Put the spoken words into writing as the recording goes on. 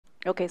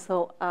Okay,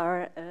 so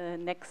our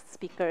next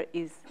speaker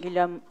is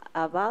Guillaume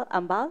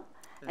Ambal,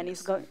 and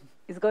Yes.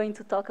 he's going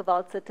to talk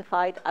about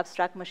certified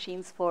abstract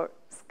machines for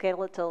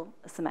skeletal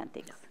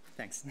semantics. Yeah,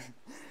 thanks.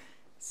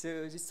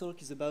 So this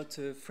talk is about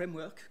a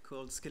framework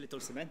called Skeletal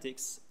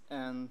Semantics,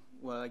 and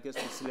well, I guess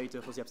we'll see later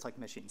for the abstract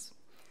machines.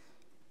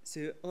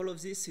 So all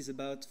of this is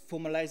about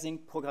formalizing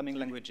programming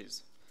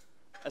languages.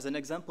 As an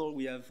example,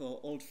 we have our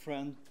old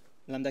friend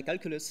lambda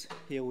calculus.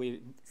 Here we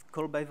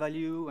call by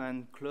value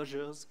and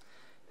closures.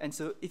 And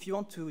so if you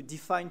want to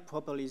define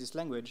properly this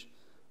language,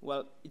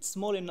 well, it's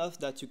small enough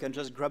that you can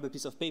just grab a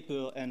piece of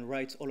paper and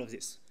write all of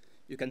this.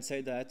 You can say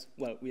that,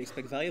 well, we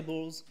expect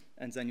variables,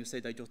 and then you say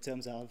that your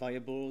terms are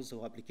variables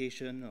or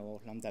application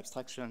or lambda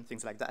abstraction,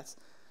 things like that,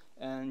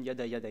 and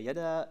yada, yada,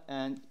 yada.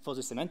 And for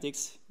the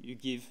semantics, you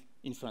give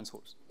inference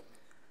rules.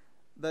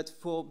 But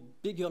for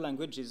bigger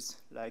languages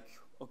like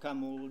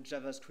OCaml,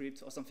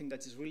 JavaScript, or something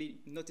that is really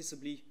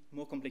noticeably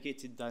more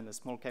complicated than a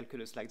small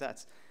calculus like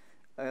that,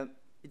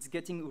 it's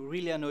getting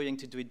really annoying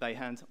to do it by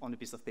hand on a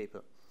piece of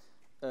paper.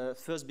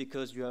 First,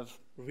 because you have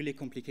really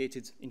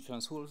complicated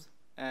inference rules,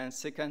 and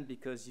second,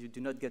 because you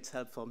do not get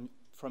help from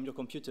your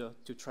computer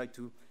to try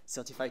to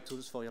certify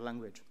tools for your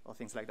language or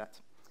things like that.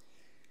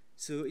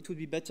 So it would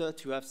be better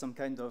to have some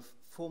kind of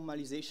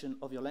formalization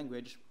of your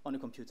language on a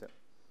computer.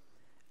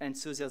 And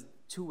so there's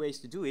two ways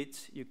to do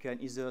it. You can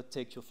either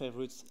take your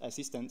favorite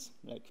assistants,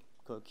 like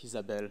Coq,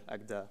 Isabelle,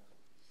 Agda,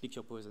 pick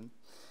your poison.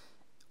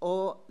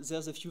 Or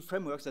there's a few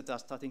frameworks that are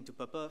starting to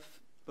pop up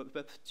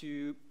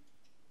to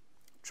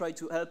try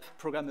to help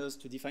programmers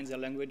to define their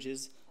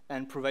languages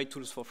and provide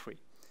tools for free.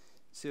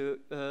 So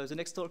the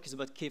next talk is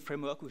about K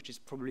framework, which is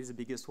probably the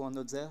biggest one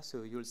out there.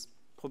 So you'll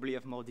probably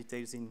have more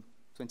details in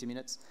 20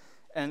 minutes.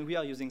 And we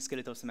are using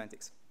skeletal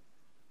semantics.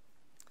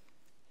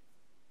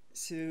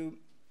 So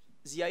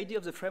the idea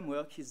of the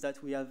framework is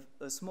that we have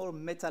a small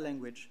meta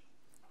language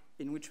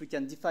in which we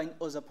can define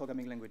other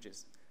programming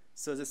languages.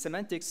 So the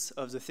semantics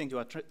of the thing you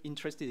are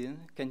interested in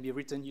can be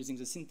written using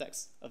the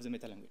syntax of the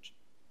meta language.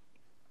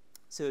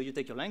 So you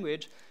take your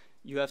language,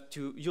 you have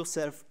to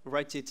yourself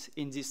write it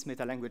in this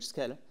meta language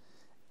scale.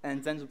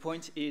 And then the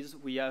point is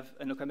we have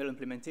an OCaml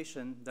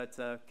implementation that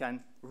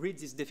can read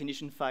this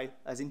definition file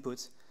as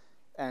input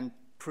and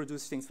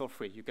produce things for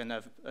free. You can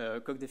have a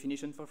Coq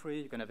definition for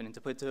free, you can have an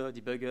interpreter,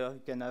 debugger,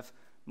 you can have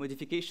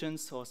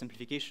modifications or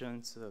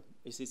simplifications,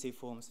 SSA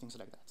forms, things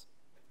like that.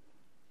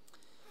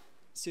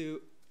 So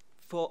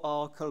for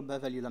our call by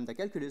value lambda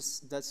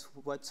calculus, that's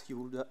what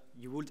you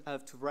would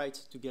have to write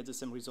to get the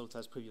same result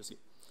as previously.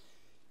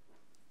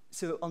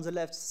 So on the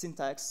left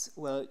syntax,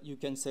 well, you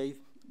can say,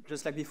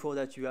 just like before,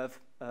 that you have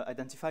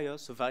identifiers,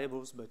 so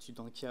variables, but you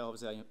don't care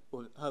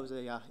how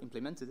they are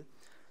implemented.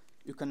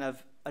 You can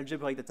have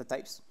algebraic data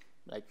types,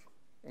 like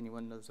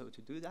anyone knows how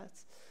to do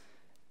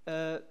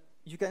that.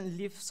 You can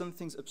leave some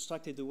things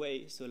abstracted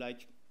away, so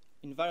like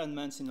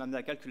environments in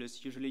lambda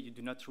calculus, usually you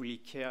do not really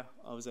care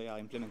how they are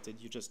implemented.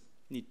 You just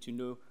need to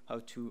know how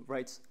to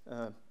write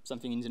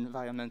something in the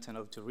environment and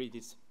how to read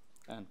it,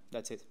 and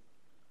that's it.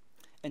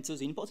 And so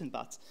the important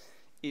part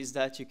is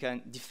that you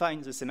can define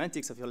the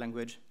semantics of your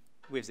language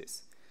with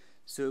this.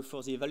 So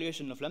for the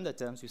evaluation of lambda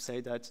terms, you say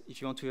that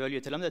if you want to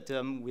evaluate a lambda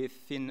term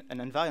within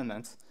an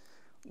environment,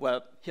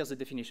 well, here's the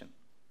definition.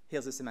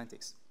 Here's the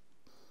semantics.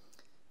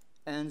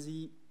 And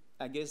the,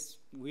 I guess,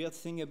 weird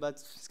thing about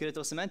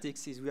skeletal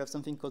semantics is we have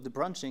something called the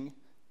branching,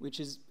 which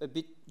is a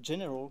bit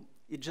general.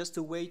 It's just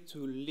a way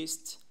to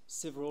list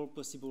several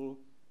possible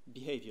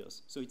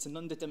behaviors. So it's a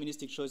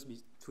non-deterministic choice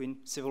between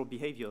several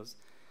behaviors.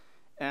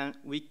 And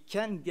we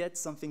can get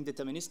something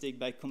deterministic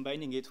by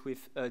combining it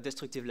with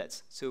destructive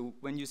lets. So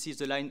when you see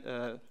the line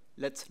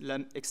let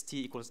lam xt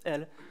equals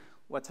L,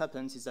 what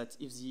happens is that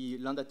if the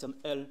lambda term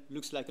L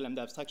looks like a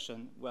lambda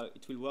abstraction, well,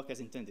 it will work as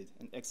intended,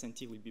 and x and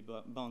t will be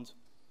bound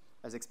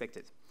as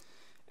expected.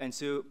 And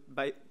so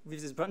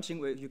with this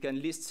branching, you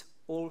can list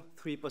all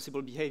three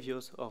possible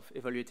behaviors of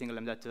evaluating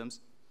lambda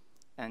terms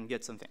and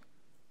get something.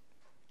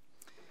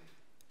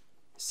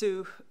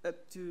 So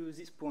up to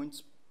this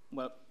point,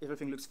 well,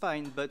 everything looks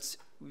fine, but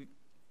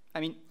I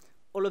mean,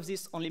 all of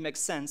this only makes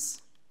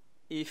sense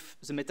if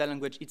the meta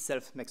language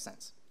itself makes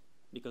sense,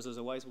 because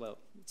otherwise, well,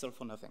 it's all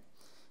for nothing.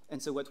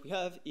 And so what we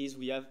have is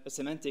we have a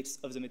semantics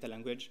of the meta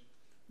language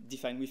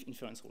defined with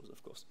inference rules,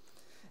 of course,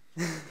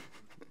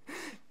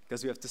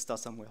 because we have to start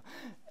somewhere.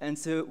 And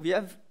so we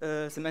have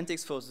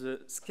semantics for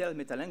the scale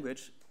meta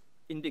language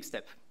in big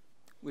step,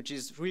 which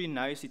is really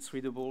nice. It's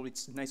readable.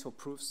 It's nice for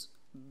proofs.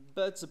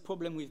 But the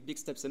problem with big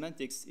step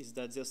semantics is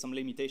that there are some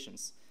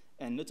limitations.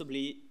 And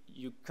notably,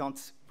 you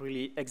can't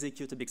really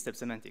execute a big step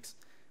semantics,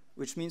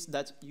 which means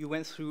that you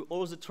went through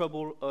all the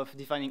trouble of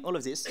defining all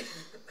of this,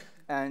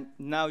 and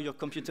now your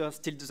computer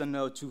still doesn't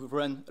know how to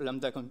run a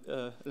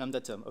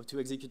lambda term or to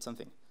execute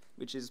something,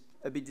 which is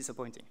a bit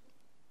disappointing.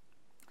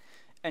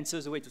 And so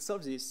the way to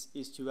solve this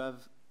is to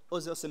have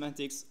other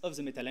semantics of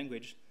the meta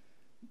language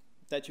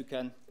that you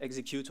can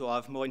execute or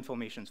have more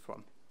information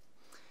from.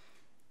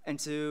 And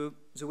so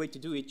the way to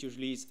do it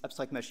usually is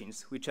abstract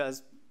machines, which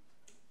has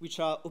which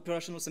are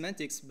operational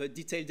semantics, but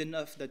detailed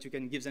enough that you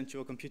can give them to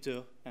your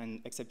computer and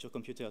accept your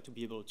computer to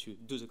be able to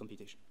do the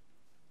computation.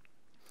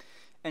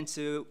 And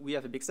so we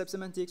have a big step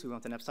semantics, we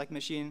want an abstract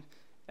machine,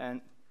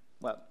 and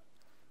well,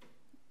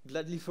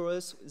 gladly for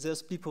us,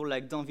 there's people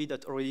like Danvi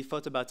that already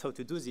thought about how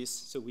to do this,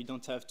 so we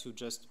don't have to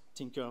just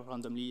tinker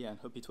randomly and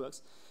hope it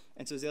works.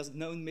 And so there's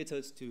known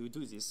methods to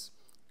do this,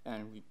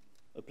 and we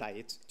apply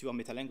it to our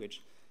meta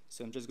language.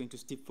 So I'm just going to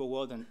step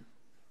forward and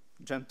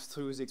jump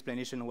through the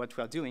explanation of what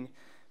we are doing.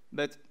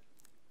 But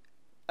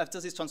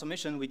after this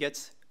transformation, we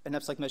get an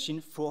abstract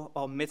machine for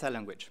our meta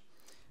language.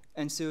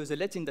 And so the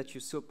Latin that you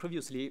saw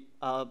previously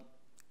are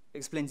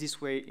explained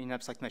this way in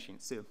abstract machine.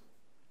 So,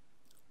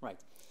 right.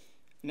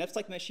 An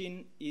abstract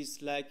machine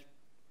is like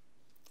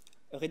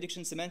a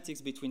reduction semantics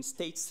between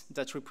states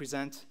that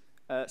represent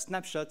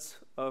snapshots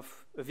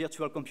of a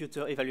virtual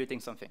computer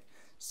evaluating something.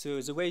 So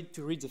the way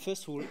to read the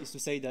first rule is to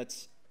say that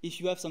if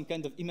you have some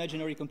kind of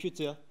imaginary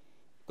computer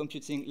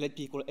computing let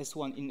p equal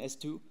S1 in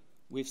S2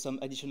 with some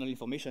additional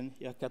information,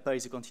 here kappa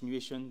is a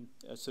continuation,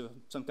 so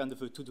some kind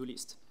of a to-do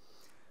list.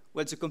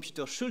 What the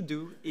computer should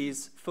do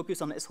is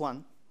focus on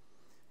S1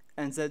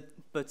 and then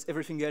put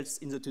everything else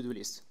in the to-do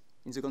list,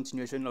 in the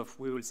continuation of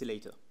we will see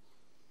later.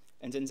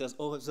 And then there's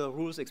other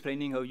rules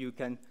explaining how you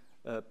can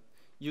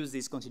use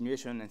this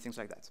continuation and things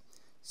like that.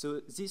 So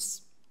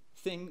this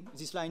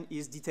line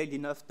is detailed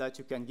enough that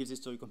you can give this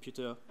to your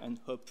computer and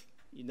hope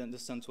it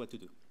understands what to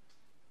do.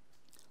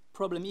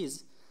 Problem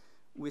is,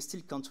 we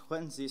still can't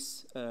run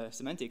this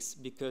semantics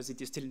because it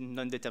is still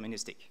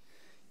non-deterministic,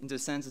 in the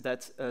sense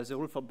that the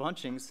rule for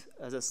branchings,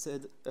 as I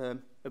said,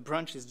 a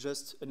branch is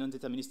just a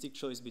non-deterministic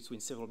choice between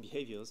several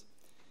behaviors.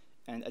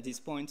 And at this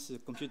point, the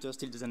computer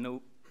still doesn't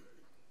know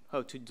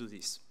how to do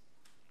this.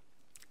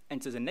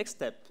 And so the next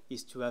step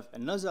is to have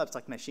another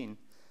abstract machine,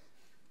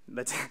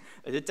 but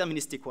a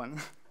deterministic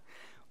one,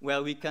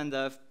 where we kind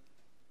of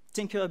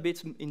tinker a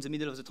bit in the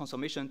middle of the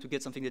transformation to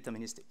get something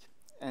deterministic.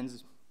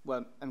 And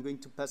well, I'm going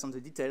to pass on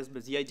the details,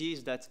 but the idea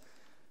is that,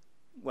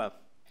 well,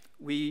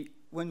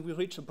 when we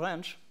reach a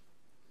branch,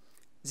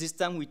 this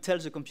time we tell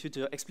the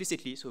computer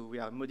explicitly, so we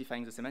are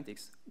modifying the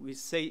semantics, we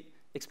say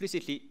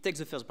explicitly, take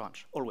the first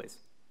branch, always.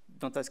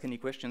 Don't ask any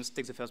questions,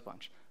 take the first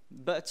branch.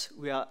 But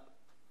we are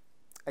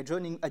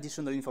adjoining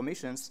additional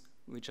informations,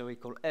 which I will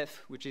call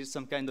F, which is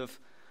some kind of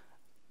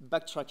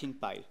backtracking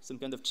pile, some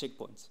kind of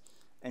checkpoint.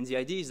 And the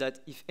idea is that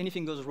if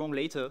anything goes wrong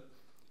later,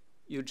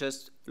 you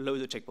just load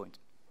the checkpoint.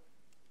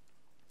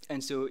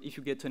 And so if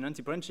you get to an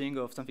anti-branching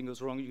or if something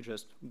goes wrong, you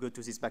just go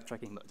to this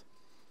backtracking mode.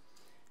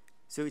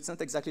 So it's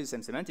not exactly the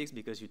same semantics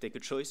because you take a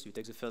choice, you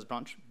take the first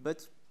branch,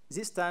 but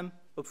this time,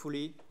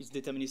 hopefully, it's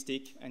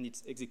deterministic and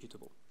it's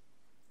executable.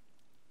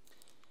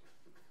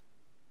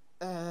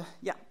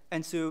 Yeah,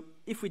 and so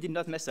if we did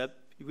not mess up,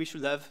 we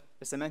should have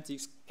a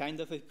semantics kind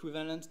of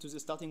equivalent to the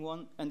starting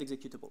one and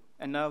executable.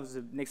 And now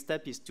the next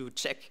step is to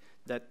check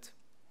that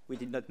we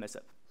did not mess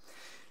up.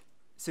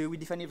 So we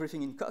define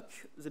everything in coq.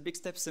 The big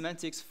step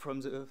semantics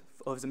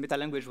of the meta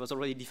language was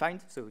already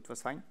defined, so it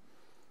was fine.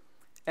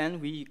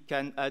 And we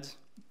can add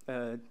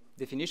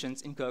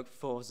definitions in coq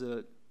for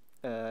the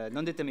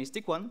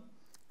non-deterministic one.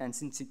 And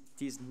since it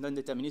is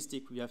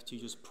non-deterministic, we have to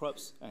use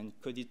props and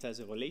code it as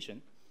a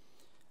relation.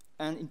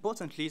 And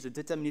importantly, the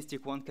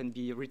deterministic one can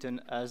be written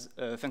as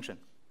a function,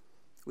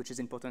 which is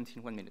important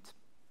in 1 minute.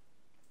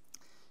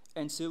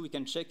 And so we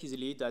can check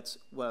easily that,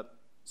 well,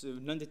 the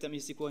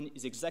non-deterministic one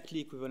is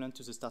exactly equivalent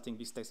to the starting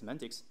big step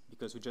semantics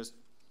because we just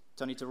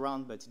turn it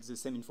around, but it's the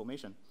same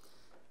information.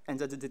 And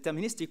that the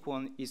deterministic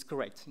one is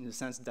correct in the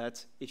sense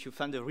that if you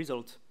find a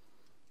result,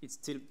 it's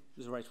still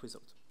the right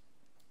result.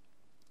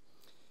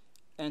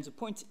 And the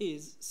point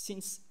is,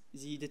 since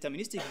the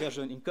deterministic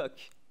version in coq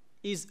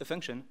is a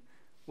function,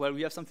 well,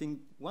 we have something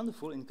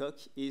wonderful in coq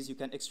is you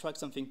can extract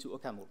something to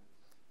OCaml.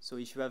 So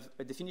if you have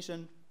a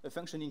definition, a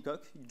function in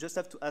coq, you just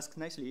have to ask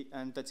nicely,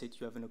 and that's it,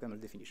 you have an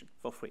OCaml definition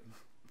for free.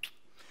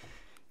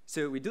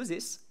 So we do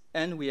this,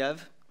 and we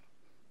have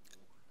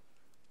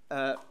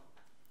an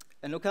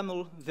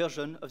OCaml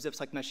version of the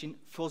abstract machine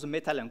for the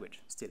meta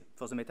language, still,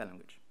 for the meta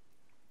language.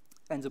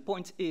 And the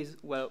point is,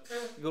 well,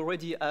 you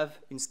already have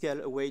in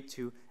Scale a way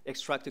to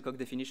extract a coq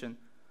definition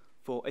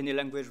for any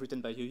language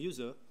written by your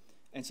user.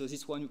 And so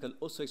this one, you can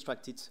also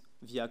extract it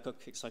via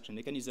coq extraction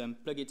mechanism,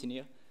 plug it in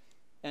here,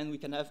 and we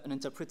can have an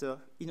interpreter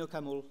in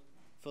OCaml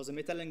for the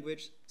meta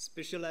language,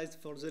 specialized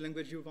for the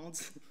language you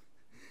want,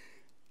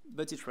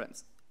 but it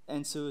runs.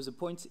 And so the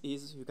point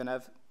is you can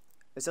have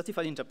a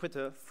certified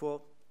interpreter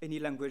for any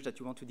language that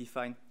you want to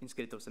define in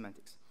skeletal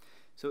semantics.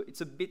 So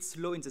it's a bit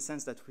slow in the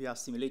sense that we are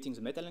simulating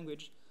the meta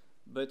language,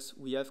 but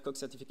we have coq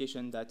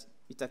certification that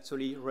it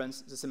actually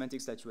runs the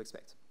semantics that you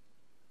expect.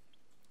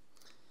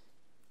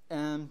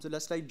 And the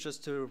last slide,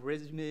 just a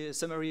resume, a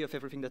summary of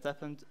everything that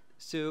happened.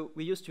 So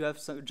we used to have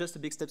just a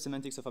big step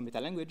semantics of a meta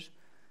language,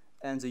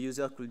 and the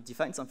user could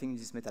define something in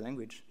this meta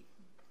language.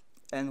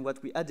 And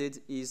what we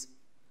added is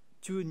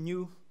 2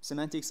 new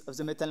semantics of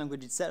the meta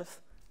language itself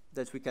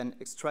that we can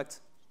extract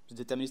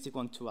the deterministic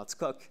one towards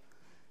coq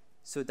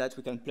so that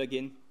we can plug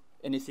in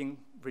anything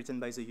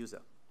written by the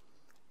user.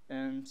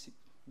 And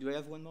Do I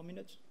have 1 more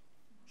minute?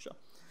 Sure.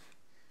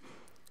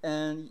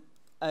 And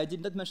I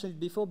did not mention it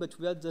before, but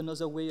we had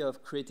another way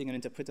of creating an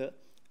interpreter,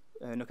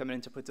 an OCaml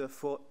interpreter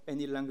for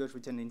any language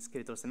written in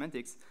skeletal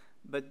semantics.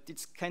 But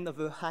it's kind of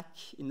a hack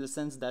in the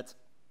sense that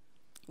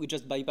we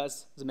just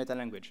bypass the meta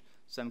language.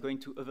 So I'm going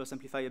to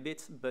oversimplify a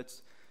bit, but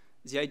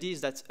the idea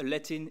is that a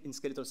Latin in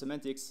skeletal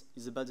semantics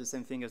is about the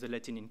same thing as a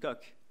Latin in in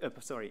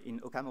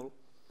OCaml.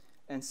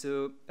 And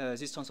so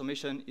this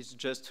transformation is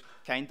just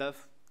kind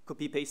of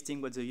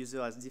copy-pasting what the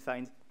user has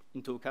defined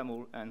into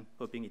OCaml and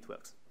hoping it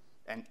works.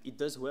 And it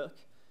does work,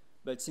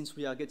 but since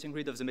we are getting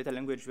rid of the meta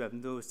language, we have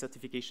no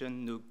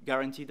certification, no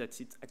guarantee that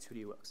it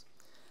actually works.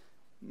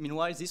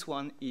 Meanwhile, this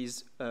one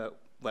is,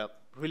 well,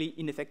 really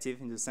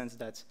ineffective in the sense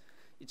that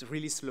it's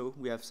really slow.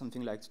 We have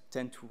something like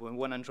 10 to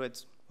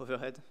 100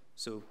 overhead,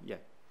 so yeah,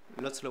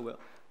 a lot slower.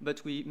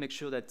 But we make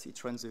sure that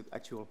it runs the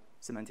actual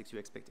semantics you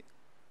expected.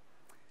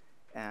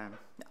 And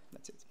yeah,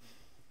 that's it.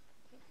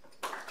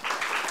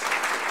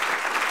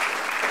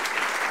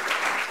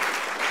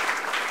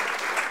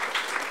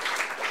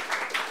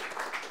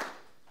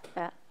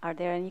 Are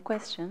there any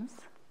questions?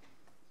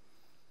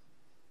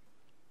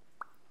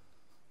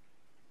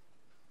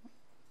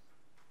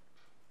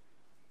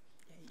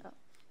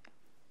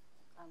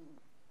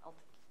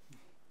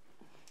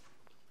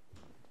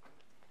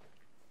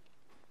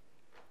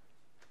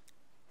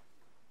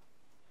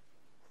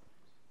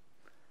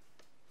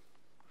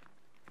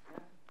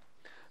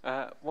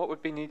 What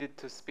would be needed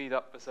to speed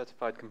up a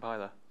certified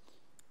compiler?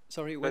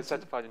 Sorry, A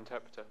certified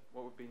interpreter.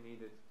 What would be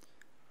needed?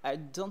 I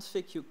don't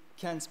think you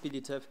can speed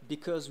it up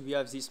because we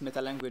have this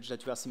meta language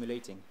that we are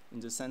simulating,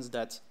 in the sense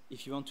that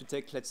if you want to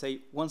take, let's say,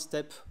 1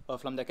 step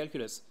of lambda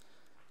calculus,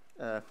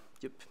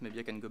 maybe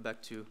I can go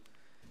back to,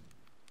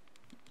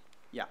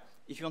 yeah.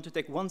 If you want to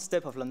take 1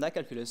 step of lambda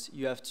calculus,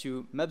 you have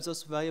to map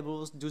those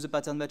variables, do the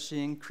pattern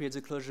matching, create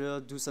the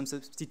closure, do some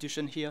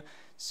substitution here.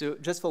 So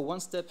just for 1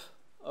 step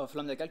of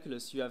lambda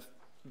calculus, you have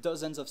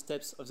dozens of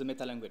steps of the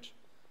meta language.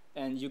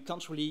 And you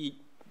can't really,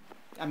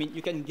 I mean,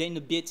 you can gain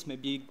a bit,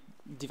 maybe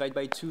divide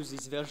by 2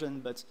 this version,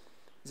 but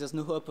there's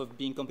no hope of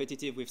being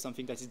competitive with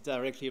something that is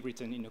directly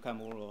written in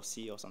OCaml or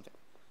C or something.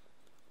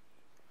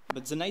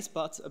 But the nice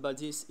part about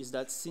this is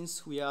that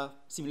since we are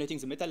simulating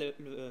the meta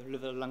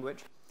level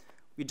language,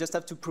 we just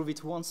have to prove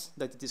it once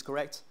that it is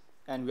correct,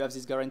 and we have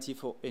this guarantee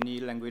for any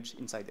language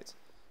inside it.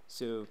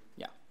 So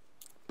yeah,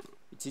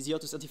 it's easier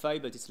to certify,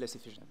 but it's less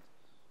efficient.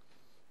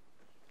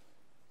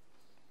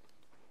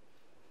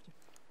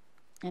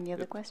 Any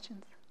other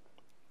questions?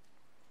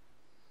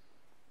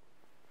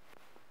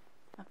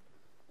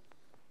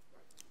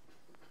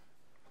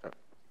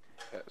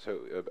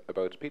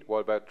 About speed, what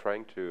about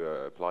trying to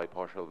apply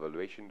partial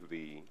evaluation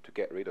to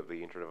get rid of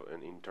the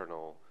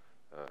internal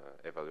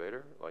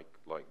evaluator,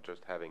 like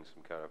just having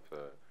some kind of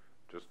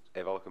just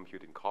eval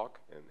compute in Coq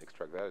and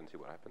extract that and see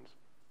what happens?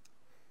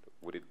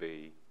 Would it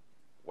be,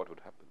 what would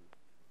happen?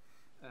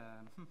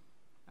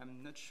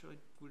 I'm not sure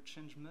it will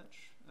change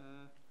much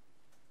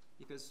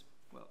because,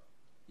 well,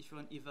 if you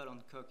run eval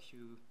on Coq,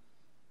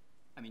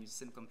 I mean, it's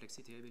the same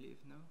complexity, I believe,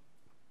 no?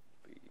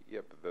 Yeah,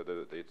 but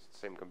it's the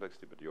same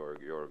complexity, but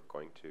you're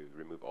going to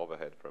remove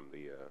overhead from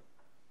the.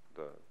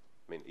 I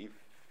mean, if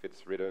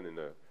it's written in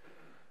a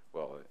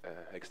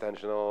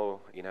extensional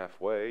enough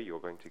way, you're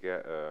going to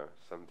get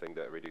something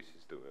that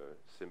reduces to a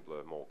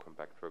simpler, more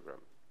compact program.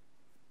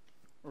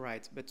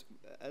 Right, but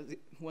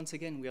once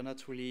again, we are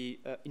not really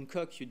in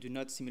Coq. You do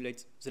not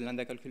simulate the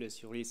lambda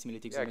calculus. You're really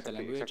simulating the meta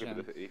language.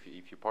 Exactly. But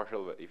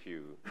if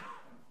you.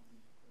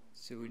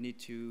 So we need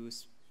to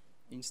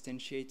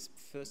instantiate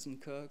first in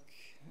Coq.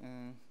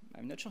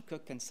 I'm not sure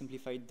Coq can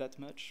simplify it that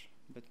much,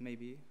 but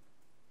maybe.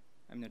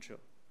 I'm not sure.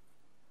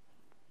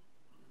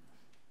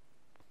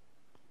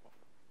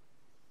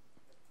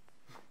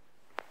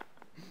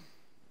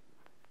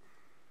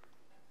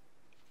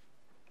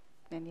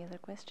 Any other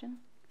question?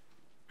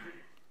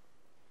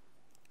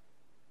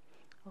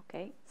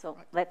 Okay, so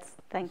let's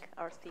thank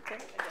our speaker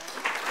again.